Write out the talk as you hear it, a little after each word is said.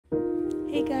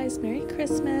Hey guys, Merry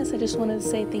Christmas. I just wanted to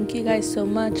say thank you guys so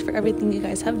much for everything you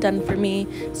guys have done for me.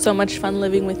 So much fun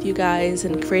living with you guys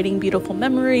and creating beautiful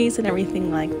memories and everything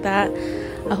like that.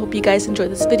 I hope you guys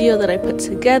enjoyed this video that I put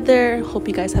together. Hope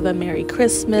you guys have a Merry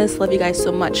Christmas. Love you guys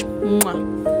so much.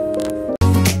 Mwah.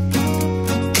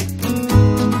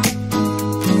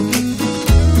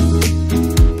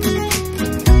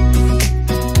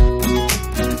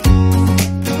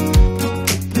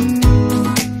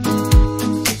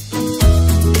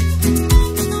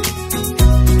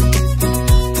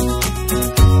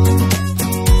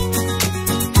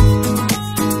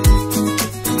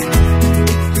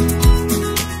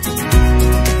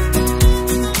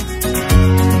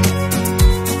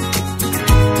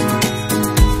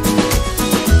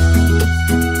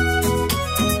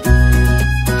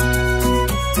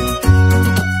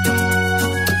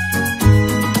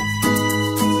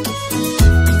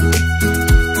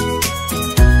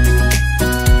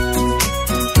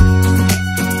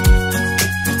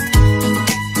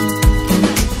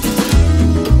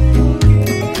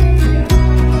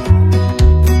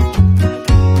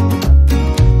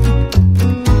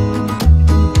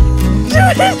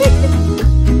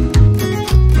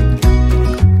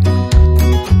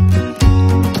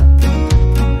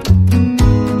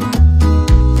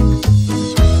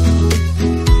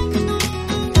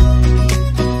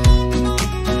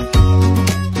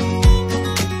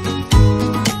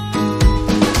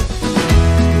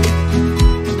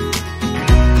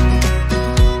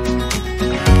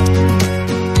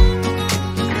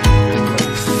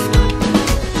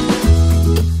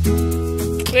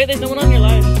 Wait, there's no one on your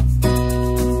live.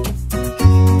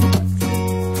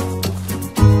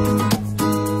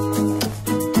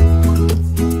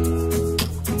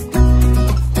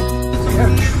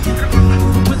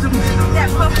 That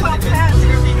puff pass is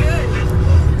gonna be good.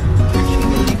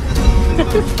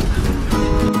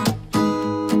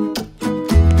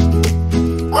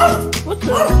 What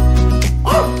the?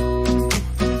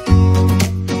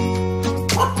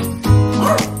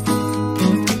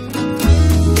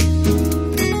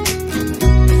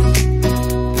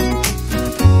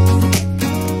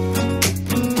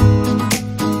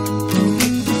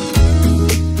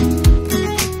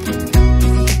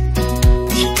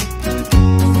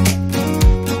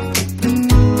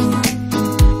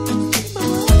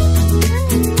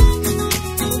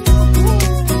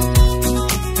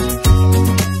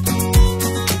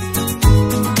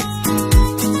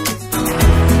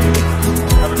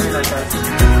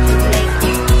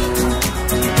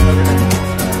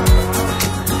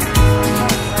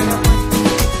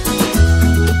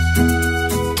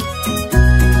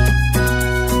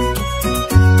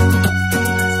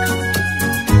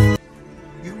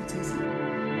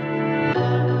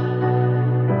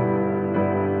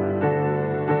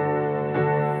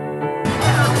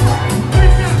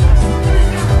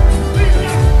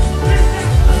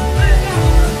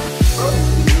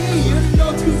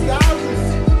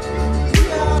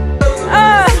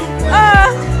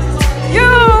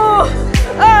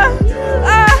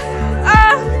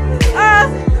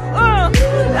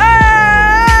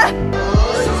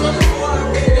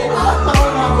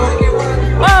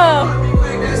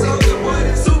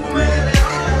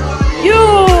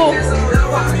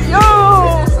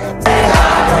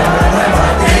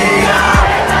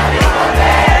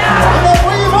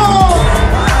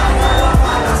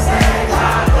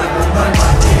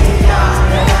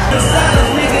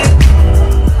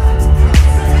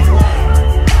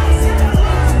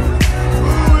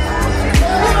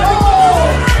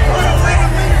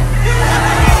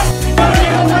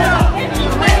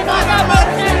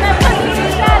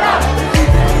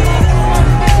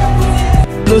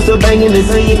 Still banging this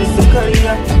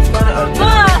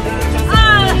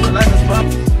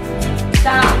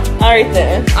Stop. Alright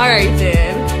then. Alright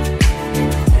then.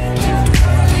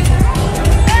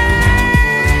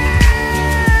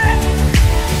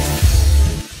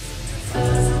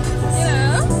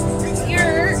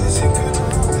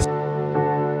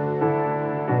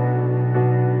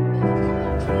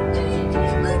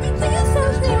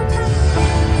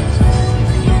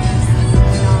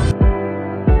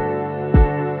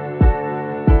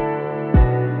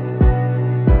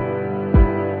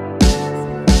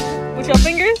 With your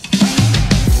fingers?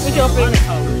 With your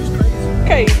fingers.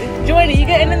 Crazy. Joanny, you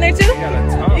getting in there too?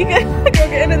 You get girl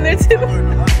getting in there too.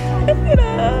 You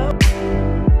know.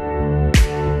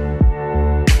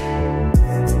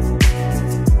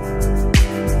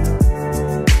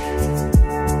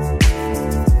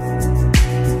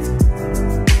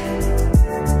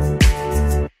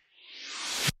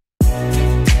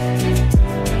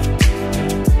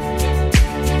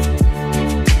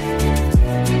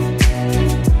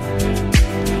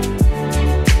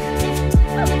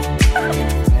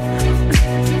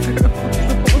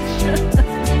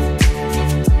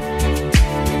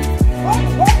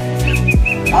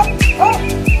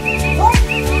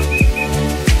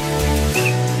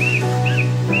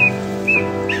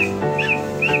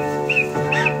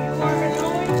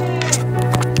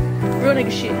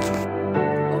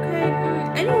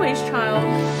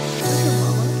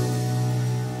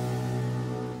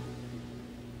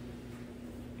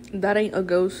 That ain't a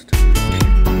ghost. That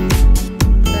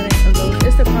ain't a ghost.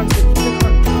 It's the concentration.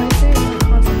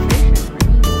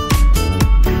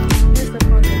 It's the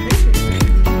concentration.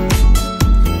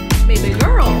 Baby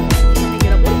girl, let me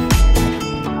get a wolf.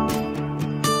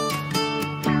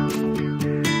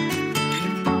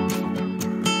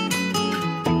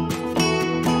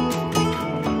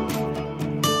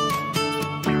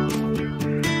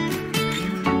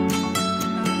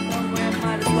 Somewhere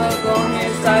might as well go here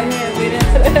inside here and get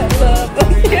into that love.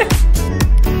 Yeah.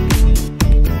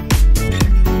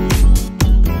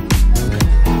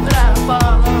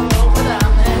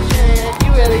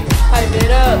 Pipe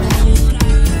it up.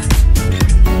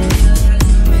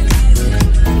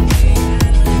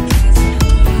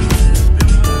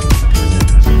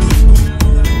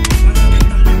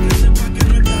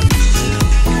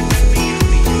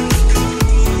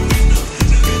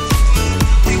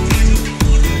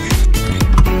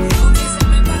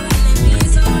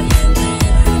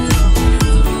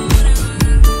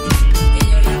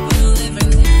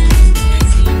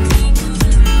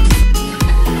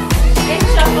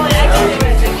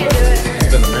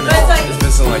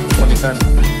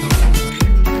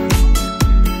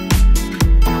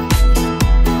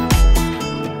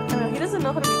 He doesn't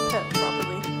know how to be pet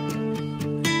properly.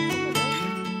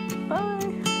 Bye.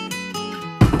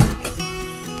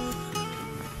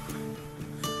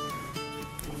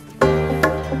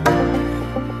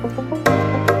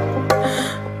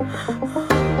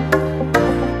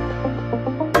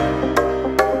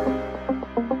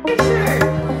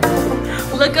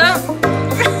 Look up.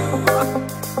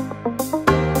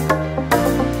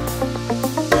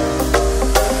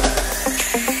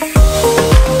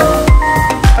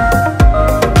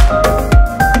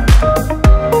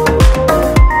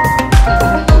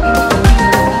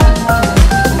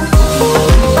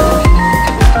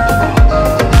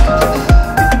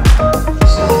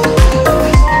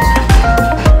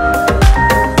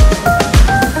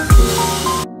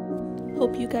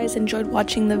 Hope you guys enjoyed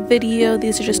watching the video.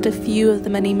 These are just a few of the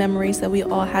many memories that we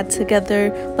all had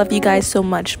together. Love you guys so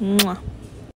much. Mwah.